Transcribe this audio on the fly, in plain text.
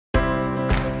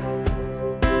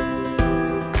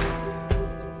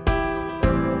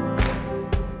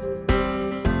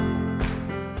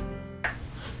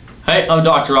Hey, I'm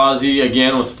Dr. Ozzie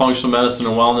again with the Functional Medicine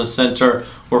and Wellness Center.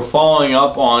 We're following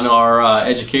up on our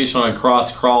education on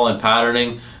cross crawl and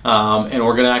patterning, and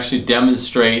we're going to actually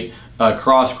demonstrate a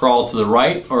cross crawl to the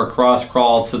right or a cross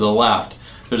crawl to the left.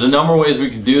 There's a number of ways we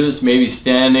can do this, maybe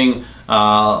standing.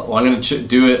 Well, I'm going to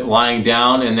do it lying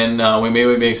down, and then we may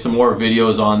make some more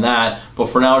videos on that. But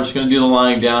for now, we're just going to do the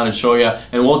lying down and show you,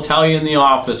 and we'll tell you in the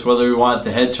office whether we want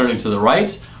the head turning to the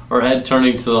right or head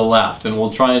turning to the left, and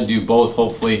we'll try and do both.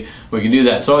 Hopefully we can do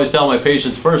that. So I always tell my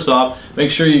patients, first off,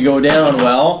 make sure you go down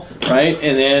well, right?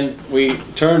 And then we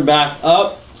turn back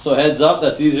up, so heads up,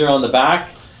 that's easier on the back.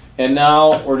 And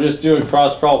now we're just doing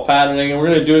cross crawl patterning, and we're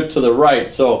gonna do it to the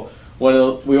right. So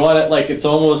when we want it like it's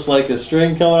almost like a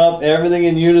string coming up, everything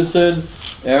in unison,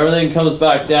 everything comes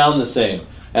back down the same.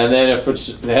 And then if it's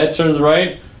the head turn to the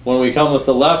right, when we come with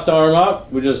the left arm up,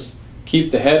 we just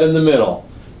keep the head in the middle.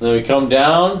 Then we come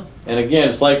down, and again,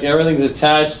 it's like everything's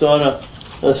attached on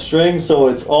a string, so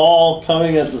it's all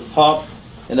coming at the top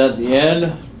and at the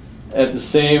end at the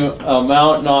same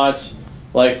amount, not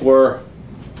like we're,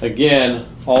 again,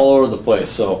 all over the place.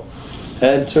 So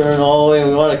head turn all the way.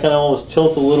 We want to kind of almost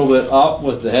tilt a little bit up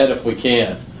with the head if we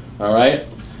can. All right?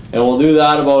 And we'll do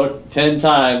that about 10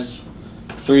 times,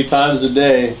 3 times a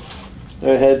day.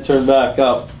 Our head turn back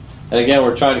up. And again,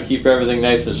 we're trying to keep everything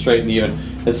nice and straight and even.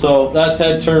 And so that's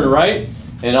head turn right,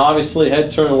 and obviously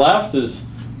head turn left is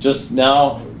just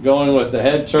now going with the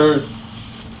head turn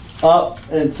up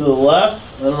and to the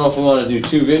left. I don't know if we want to do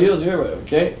 2 videos here, but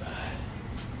okay.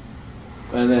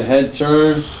 And then head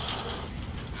turn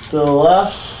to the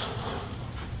left,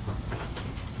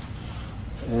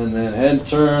 and then head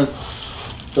turn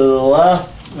to the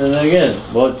left, and then again,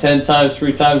 about 10 times,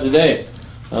 3 times a day.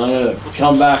 I'm going to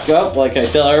come back up like I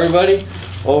tell everybody.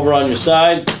 Over on your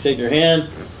side, take your hand,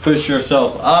 push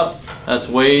yourself up. That's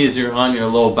way easier on your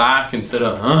low back instead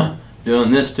of doing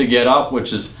this to get up,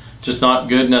 which is just not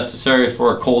good necessary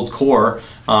for a cold core.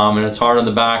 And it's hard on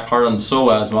the back, hard on the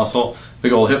psoas muscle,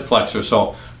 big old hip flexor.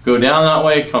 So go down that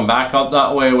way, come back up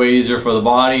that way easier for the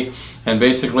body. And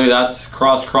basically that's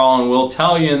cross crawl, and we'll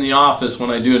tell you in the office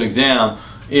when I do an exam,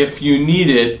 if you need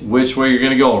it, which way you're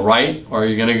going to go, right or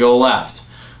you're going to go left.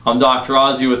 I'm Dr.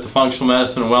 Ozzie with the Functional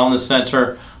Medicine and Wellness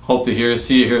Center. Hope to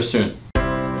see you here soon.